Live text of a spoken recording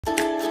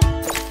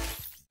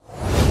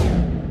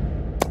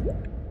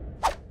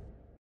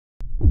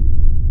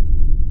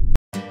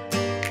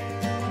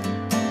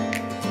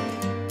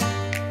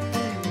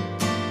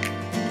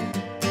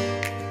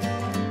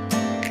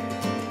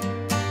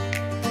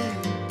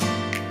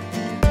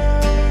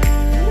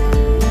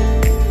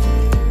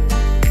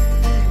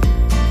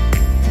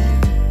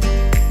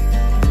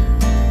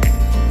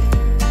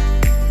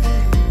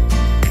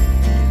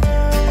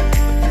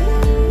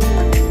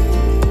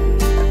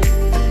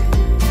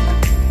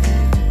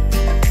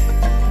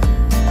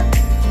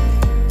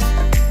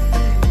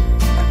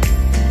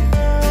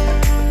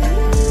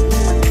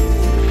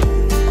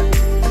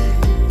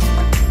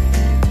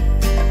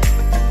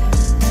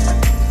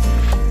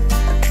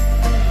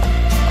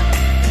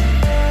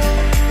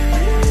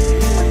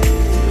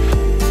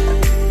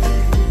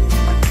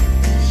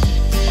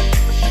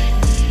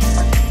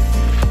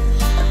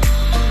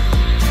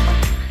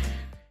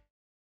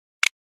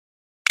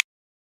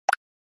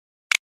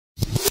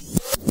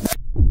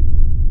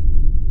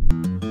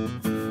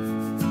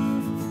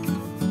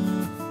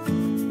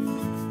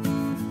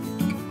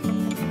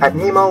At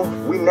Nemo,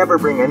 we never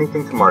bring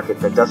anything to market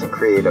that doesn't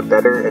create a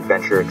better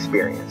adventure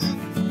experience.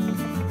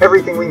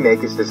 Everything we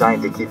make is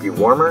designed to keep you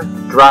warmer,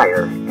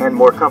 drier, and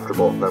more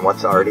comfortable than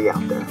what's already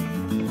out there.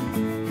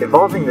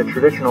 Evolving the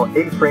traditional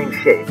A-frame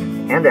shape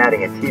and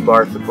adding a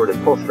T-bar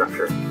supported pull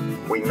structure,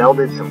 we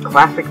melded some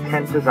classic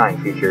tent design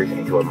features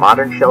into a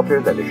modern shelter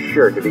that is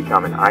sure to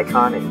become an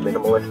icon in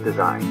minimalist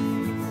design.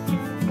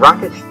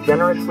 Rocket's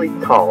generously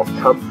tall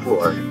tub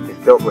floor is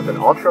built with an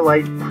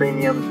ultralight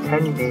premium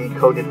 10D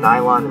coated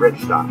nylon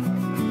ripstop,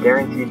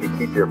 guaranteed to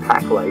keep your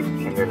pack light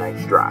and your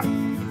nights dry.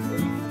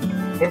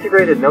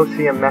 Integrated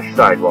no-seam mesh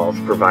sidewalls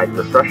provide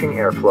refreshing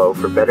airflow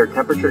for better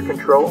temperature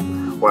control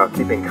while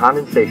keeping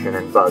condensation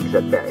and bugs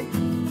at bay.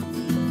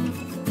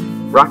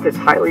 Rocket's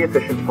highly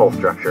efficient pole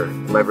structure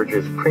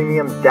leverages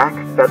premium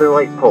DAC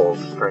Featherlight poles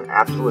for an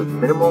absolute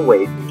minimal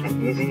weight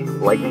and easy,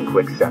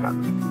 lightning-quick setup.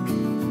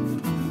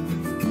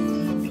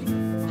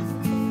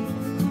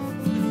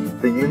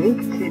 The unique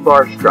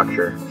T-bar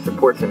structure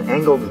supports an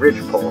angled ridge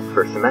pole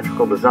for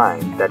symmetrical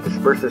design that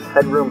disperses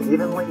headroom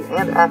evenly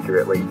and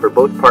accurately for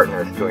both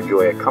partners to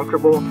enjoy a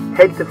comfortable,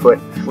 head-to-foot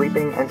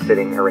sleeping and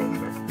sitting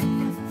arrangement.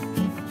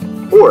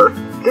 Or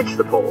ditch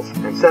the poles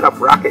and set up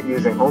Rocket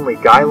using only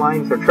guy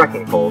lines or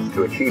trekking poles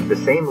to achieve the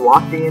same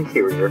lofty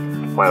interior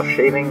while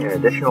shaving an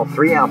additional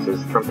 3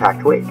 ounces from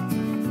packed weight.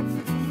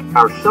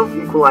 Our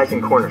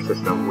self-equalizing corner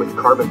system with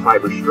carbon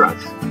fiber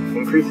struts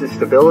increases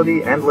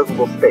stability and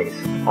livable space,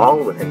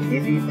 all with an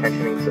easy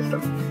tensioning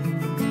system.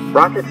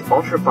 Rocket's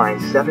ultrafine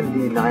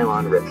 7D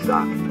nylon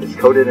ripstop is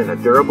coated in a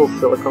durable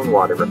silicone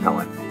water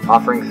repellent,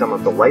 offering some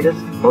of the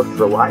lightest, most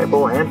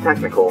reliable and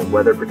technical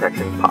weather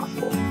protection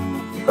possible.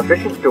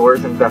 Efficient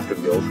doors and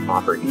vestibules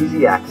offer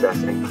easy access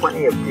and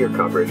plenty of gear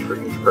coverage for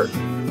each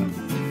person.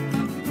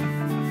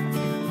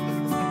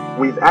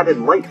 We've added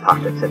light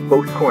pockets at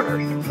both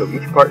corners, so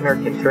each partner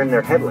can turn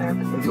their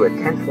headlamp into a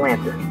tent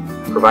lantern,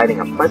 providing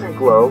a pleasant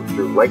glow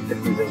through light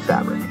diffusing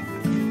fabric.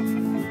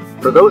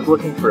 For those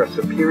looking for a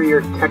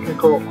superior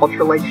technical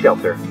ultralight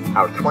shelter,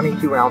 our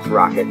 22-ounce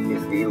Rocket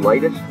is the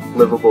lightest,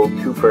 livable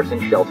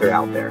 2-person shelter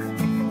out there.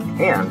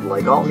 And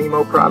like all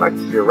Nemo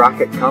products, your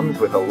Rocket comes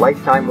with a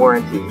lifetime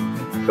warranty,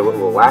 so it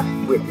will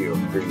last with you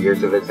through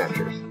years of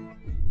adventures.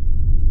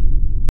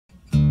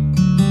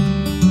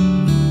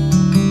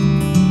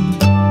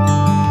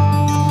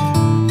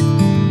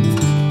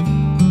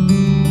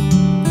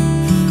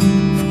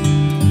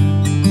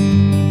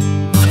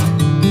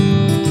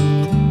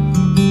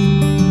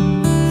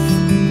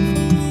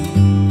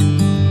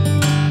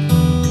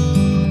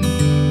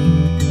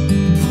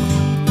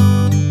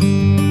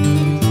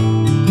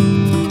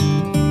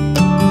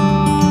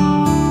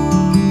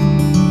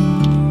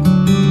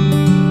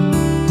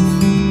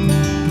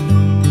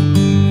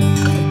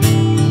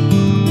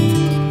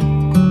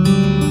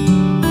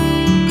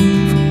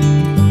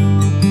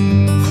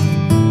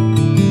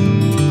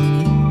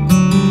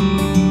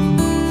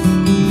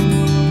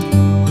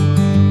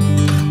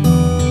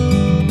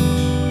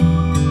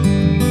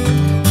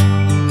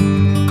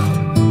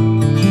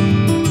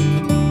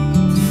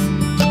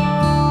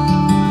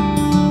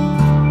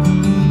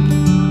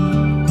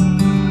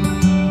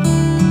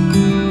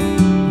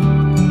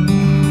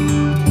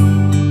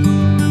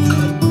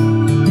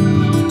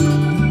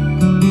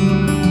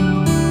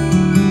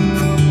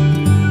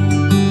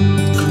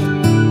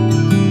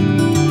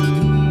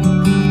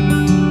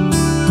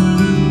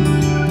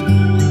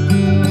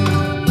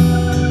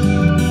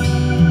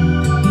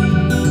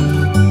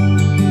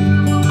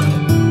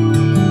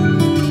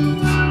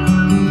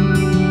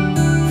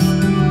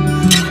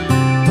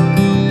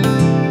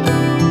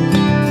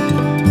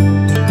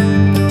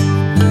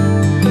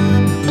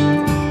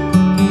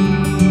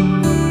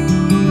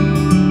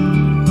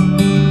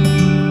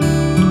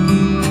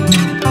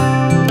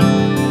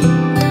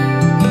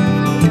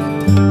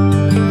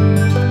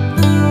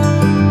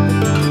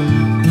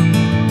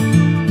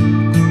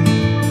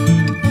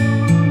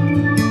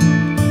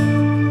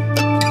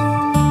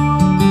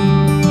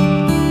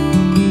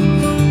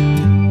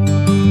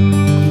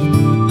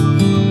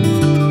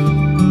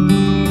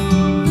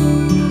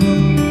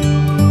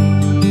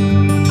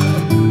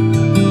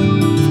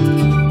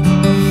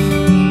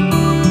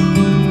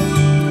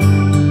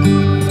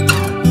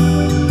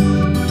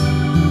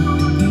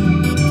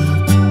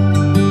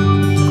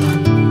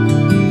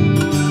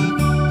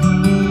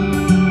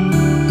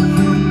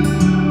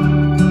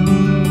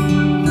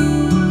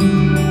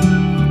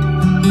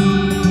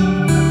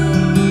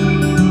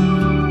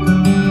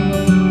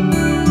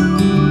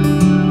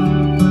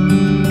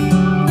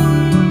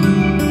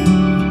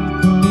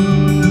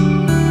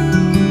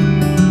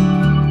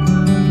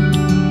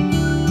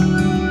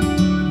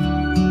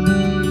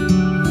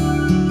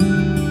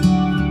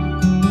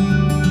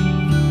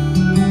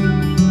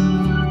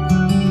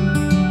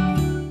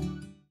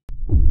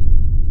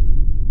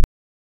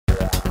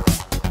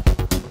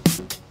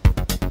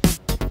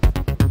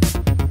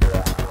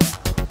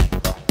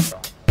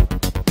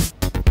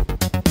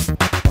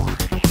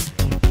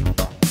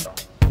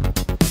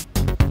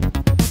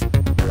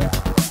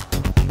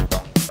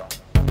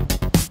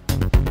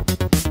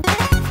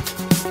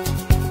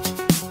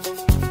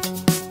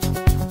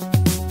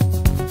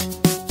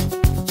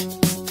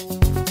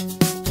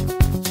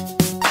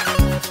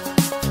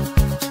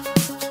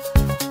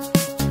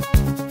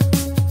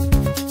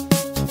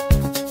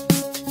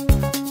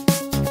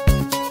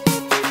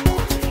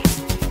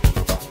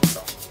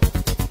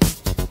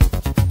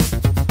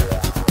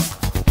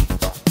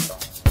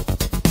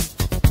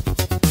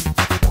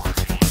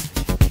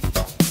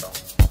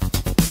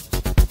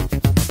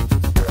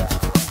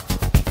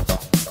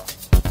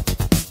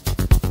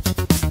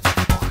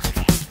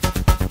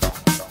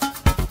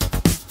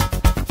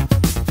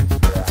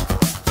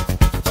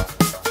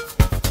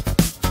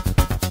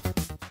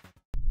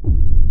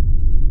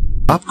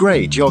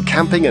 Upgrade your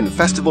camping and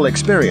festival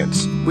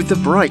experience with the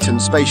bright and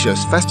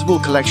spacious Festival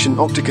Collection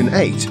Octagon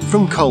 8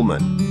 from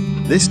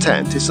Coleman. This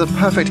tent is the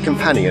perfect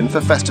companion for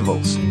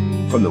festivals.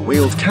 From the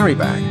wheeled carry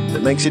bag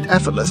that makes it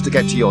effortless to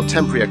get to your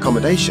temporary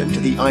accommodation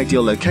to the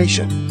ideal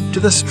location, to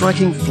the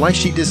striking fly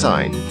sheet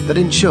design that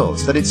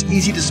ensures that it's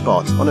easy to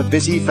spot on a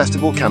busy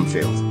festival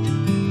campfield.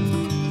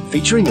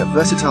 Featuring a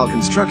versatile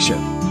construction,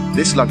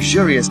 this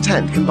luxurious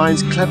tent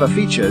combines clever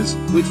features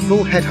with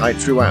full head height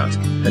throughout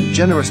and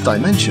generous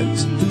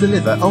dimensions to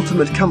deliver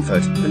ultimate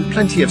comfort and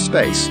plenty of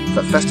space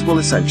for festival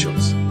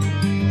essentials.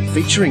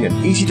 Featuring an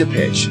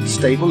easy-to-pitch,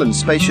 stable and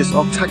spacious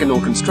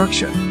octagonal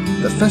construction,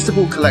 the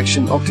Festival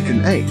Collection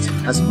Octagon 8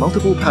 has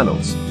multiple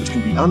panels which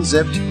can be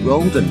unzipped,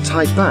 rolled and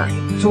tied back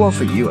to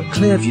offer you a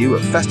clear view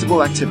of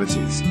festival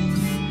activities.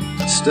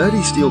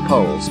 Sturdy steel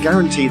poles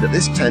guarantee that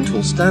this tent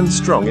will stand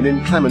strong in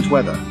inclement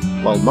weather,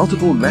 while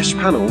multiple mesh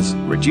panels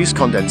reduce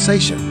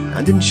condensation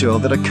and ensure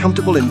that a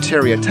comfortable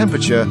interior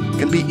temperature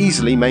can be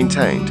easily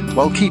maintained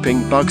while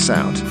keeping bugs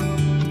out.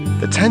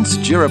 The tent's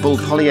durable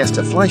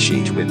polyester fly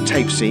sheet with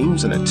tape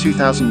seams and a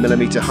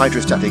 2000mm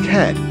hydrostatic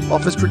head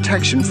offers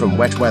protection from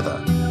wet weather,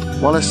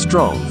 while a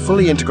strong,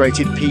 fully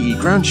integrated PE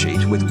ground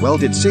sheet with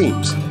welded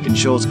seams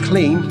ensures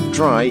clean,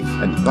 dry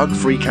and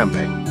bug-free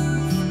camping.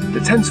 The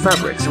tent's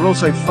fabrics are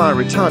also fire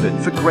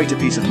retardant for greater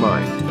peace of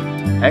mind.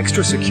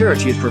 Extra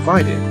security is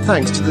provided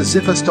thanks to the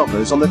zipper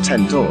stoppers on the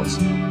tent doors.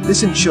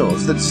 This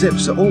ensures that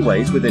zips are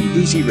always within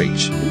easy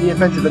reach in the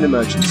event of an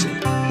emergency,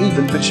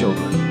 even for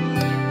children.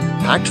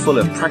 Packed full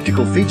of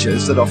practical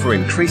features that offer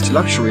increased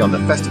luxury on the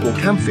festival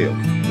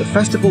campfield, the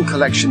Festival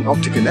Collection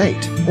Octagon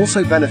 8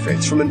 also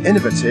benefits from an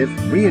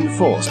innovative,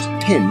 reinforced,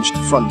 hinged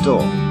front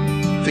door.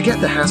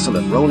 Forget the hassle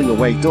of rolling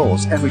away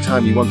doors every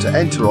time you want to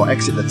enter or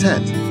exit the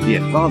tent. The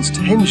advanced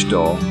hinge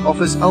door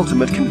offers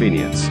ultimate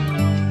convenience.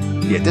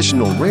 The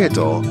additional rear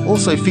door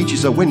also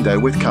features a window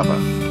with cover.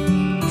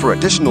 For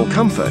additional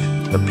comfort,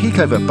 the peak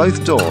over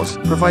both doors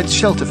provides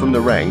shelter from the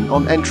rain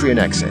on entry and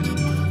exit.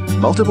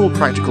 Multiple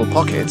practical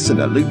pockets and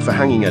a loop for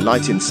hanging a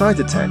light inside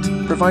the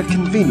tent provide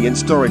convenient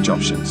storage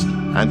options,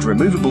 and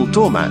removable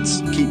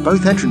doormats keep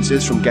both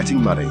entrances from getting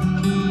muddy.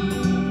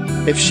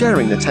 If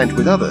sharing the tent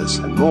with others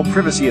and more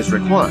privacy is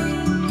required,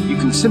 you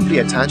can simply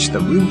attach the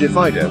room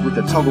divider with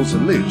the toggles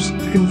and loops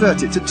to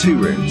convert it to 2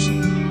 rooms.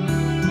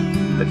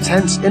 The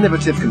tent's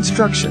innovative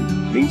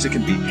construction means it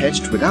can be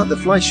pitched without the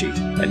fly sheet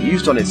and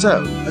used on its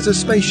own as a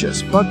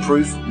spacious,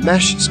 bug-proof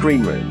mesh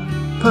screen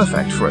room,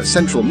 perfect for a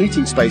central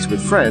meeting space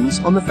with friends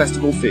on the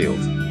festival field.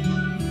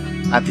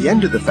 At the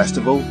end of the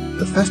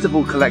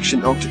Festival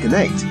Collection Octagon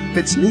 8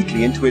 fits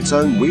neatly into its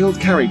own wheeled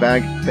carry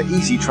bag for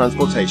easy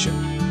transportation.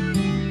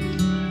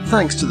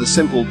 Thanks to the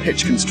simple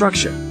pitch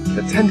construction,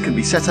 the tent can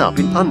be set up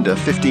in under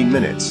 15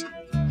 minutes.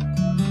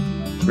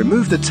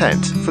 Remove the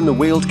tent from the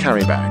wheeled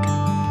carry bag.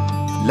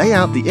 Lay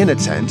out the inner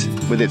tent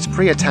with its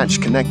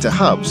pre-attached connector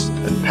hubs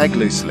and peg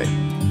loosely.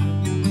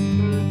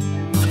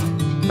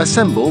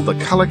 Assemble the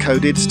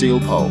color-coded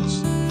steel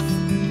poles.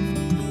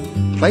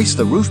 Place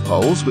the roof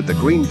poles with the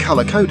green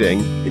color coding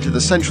into the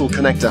central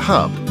connector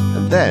hub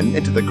and then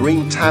into the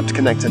green tabbed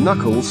connector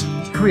knuckles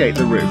to create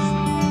the roof.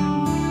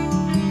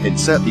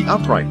 Insert the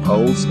upright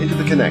poles into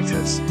the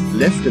connectors.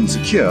 Lift and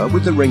secure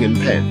with the ring and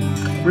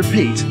pin.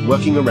 Repeat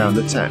working around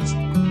the tent.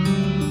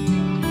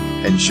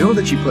 Ensure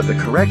that you put the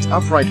correct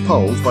upright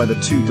poles by the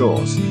 2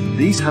 doors.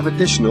 These have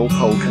additional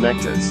pole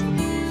connectors.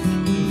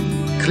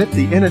 Clip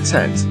the inner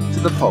tent to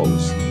the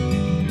poles.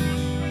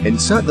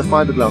 Insert the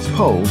fiberglass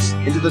poles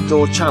into the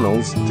door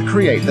channels to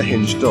create the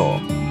hinged door.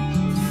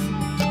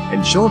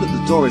 Ensure that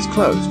the door is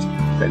closed,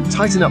 then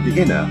tighten up the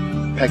inner,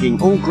 pegging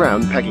all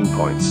ground pegging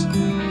points.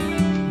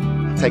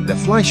 Take the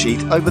fly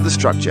sheet over the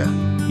structure.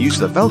 Use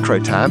the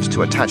Velcro tabs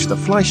to attach the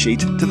fly sheet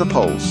to the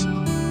poles.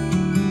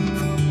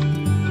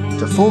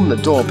 To form the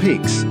door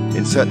peaks,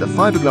 insert the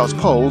fiberglass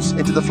poles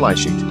into the fly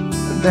sheet,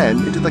 and then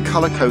into the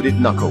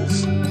color-coded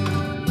knuckles.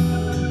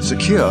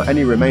 Secure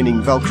any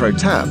remaining Velcro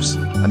tabs,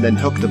 and then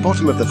hook the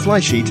bottom of the fly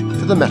sheet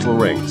to the metal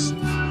rings.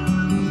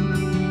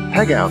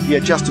 Peg out the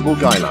adjustable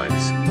guy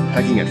lines,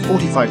 pegging at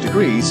 45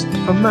 degrees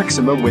for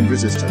maximum wind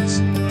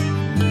resistance.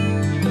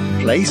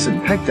 Place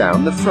and peg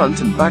down the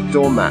front and back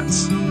door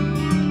mats.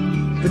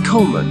 The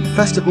Coleman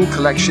Festival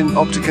Collection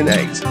Octagon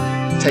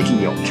 8, taking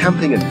your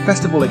camping and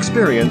festival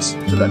experience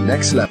to the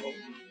next level.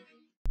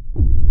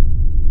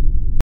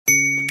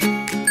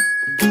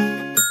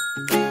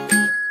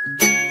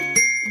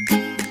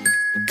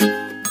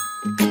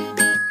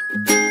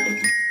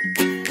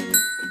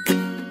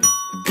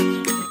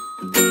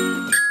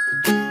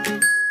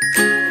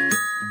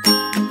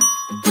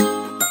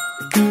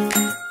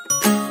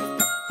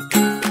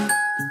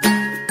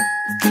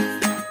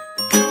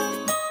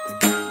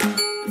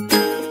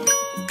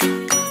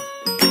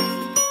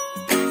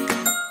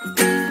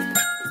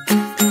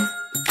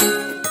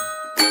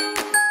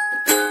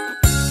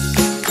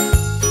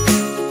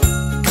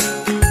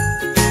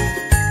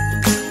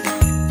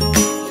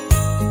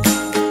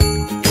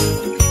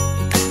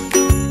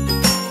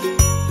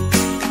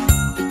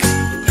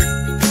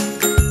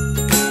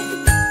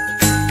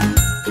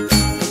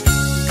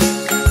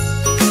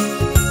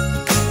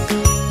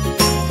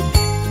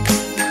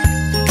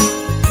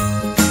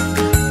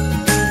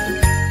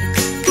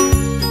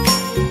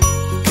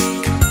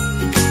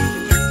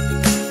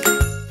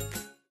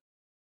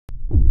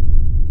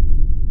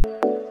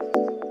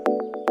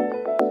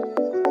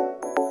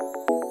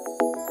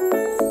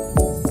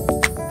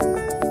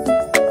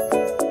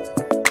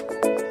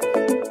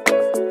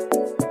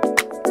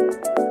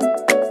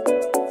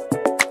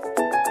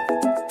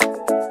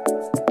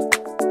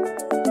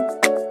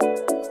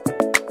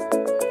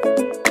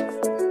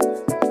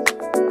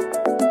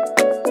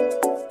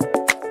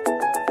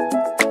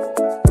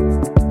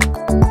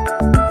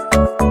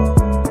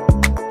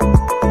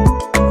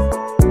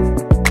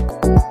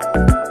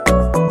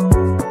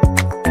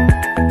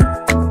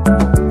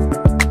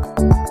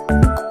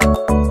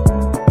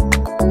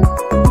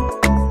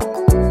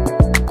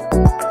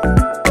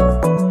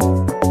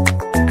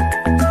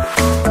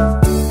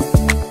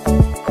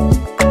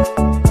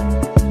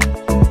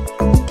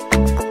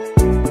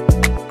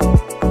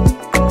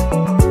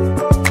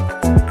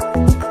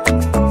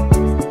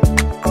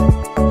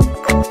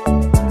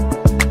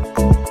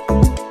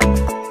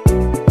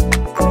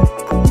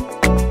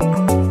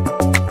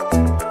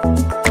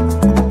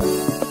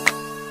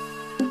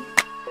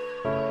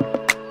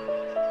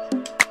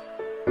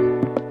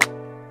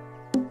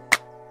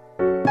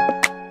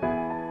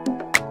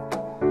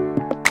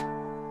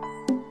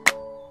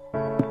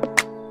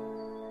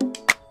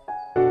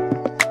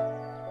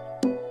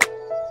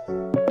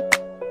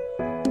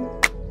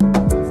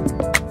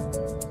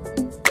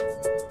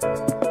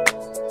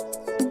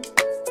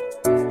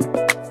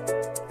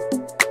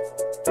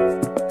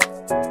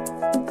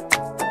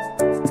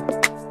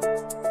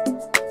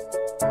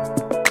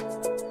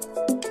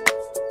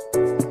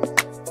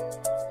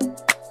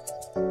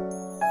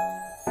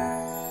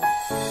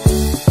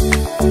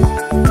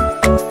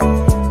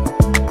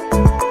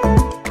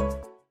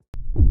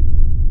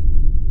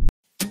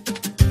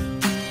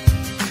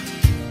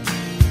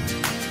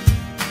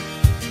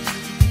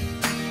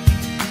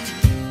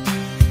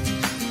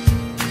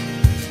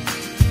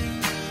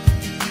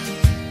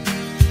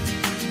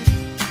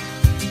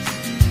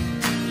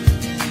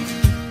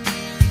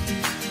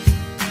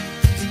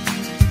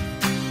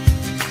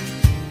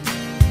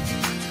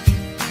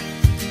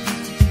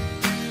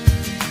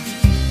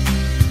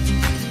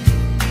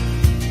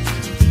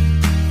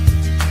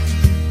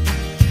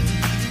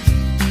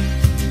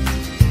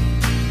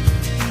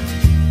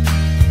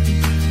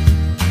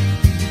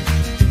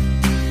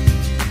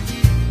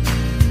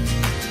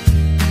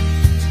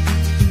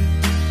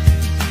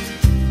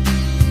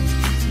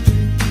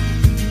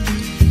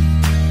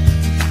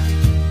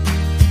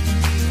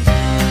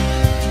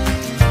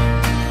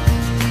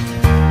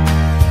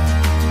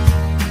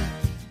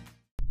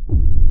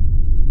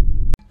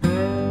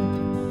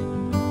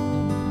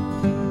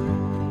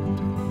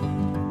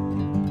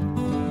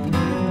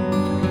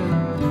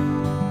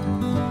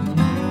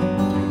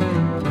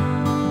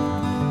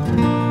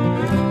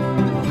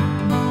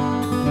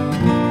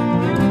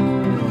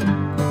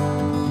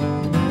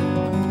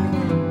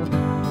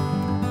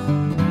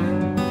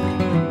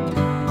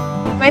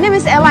 My name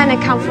is Ella and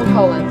I come from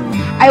Poland.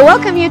 I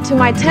welcome you to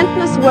my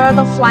Tentnest world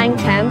of flying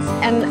tents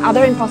and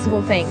other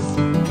impossible things.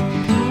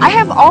 I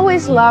have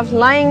always loved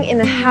lying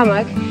in a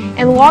hammock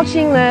and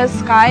watching the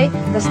sky,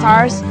 the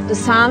stars, the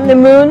sun, the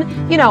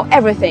moon, you know,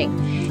 everything.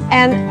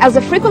 And as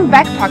a frequent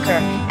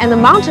backpacker and a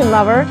mountain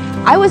lover,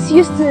 I was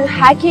used to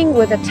hiking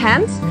with a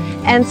tent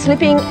and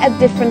sleeping at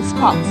different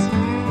spots.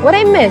 What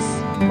I miss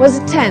was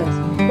a tent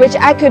which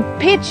I could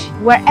pitch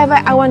wherever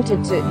I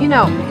wanted to, you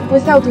know,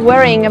 without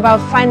worrying about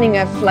finding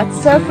a flat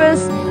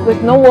surface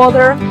with no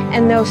water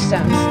and no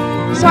stones.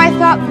 So I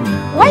thought,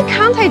 why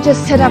can't I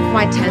just set up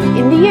my tent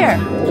in the air?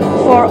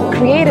 For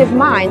creative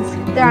minds,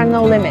 there are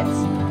no limits.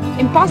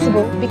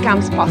 Impossible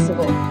becomes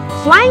possible.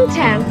 Flying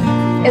tent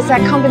is a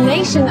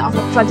combination of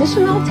a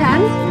traditional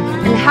tent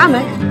and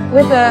hammock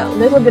with a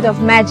little bit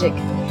of magic.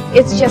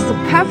 It's just a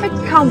perfect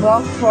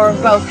combo for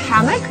both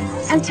hammock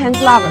and tent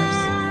lovers.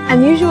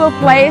 Unusual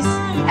place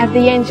at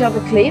the edge of a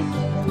cliff,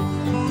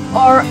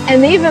 or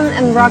uneven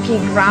and rocky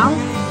ground,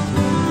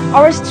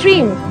 or a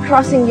stream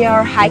crossing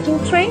your hiking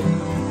trail.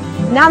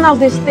 None of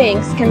these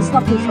things can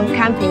stop you from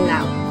camping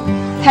now.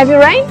 Heavy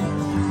rain?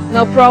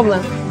 No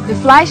problem. The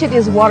fly sheet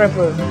is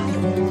waterproof.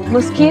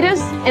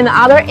 Mosquitoes and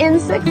other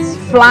insects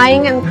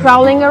flying and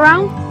crawling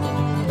around?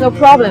 No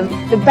problem.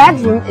 The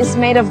bedroom is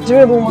made of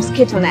durable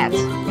mosquito net.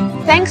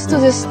 Thanks to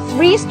these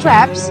 3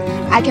 straps,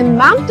 I can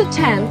mount the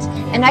tent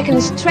and I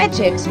can stretch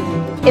it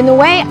in a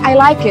way I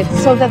like it,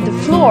 so that the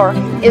floor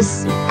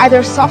is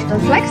either soft and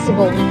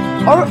flexible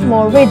or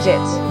more rigid.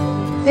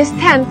 This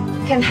tent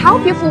can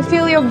help you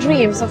fulfill your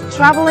dreams of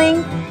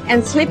traveling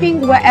and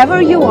sleeping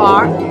wherever you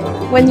are,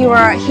 when you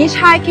are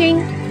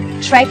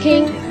hitchhiking,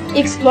 trekking,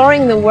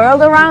 exploring the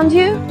world around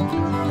you,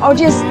 or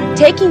just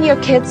taking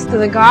your kids to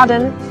the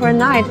garden for a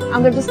night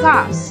under the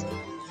stars.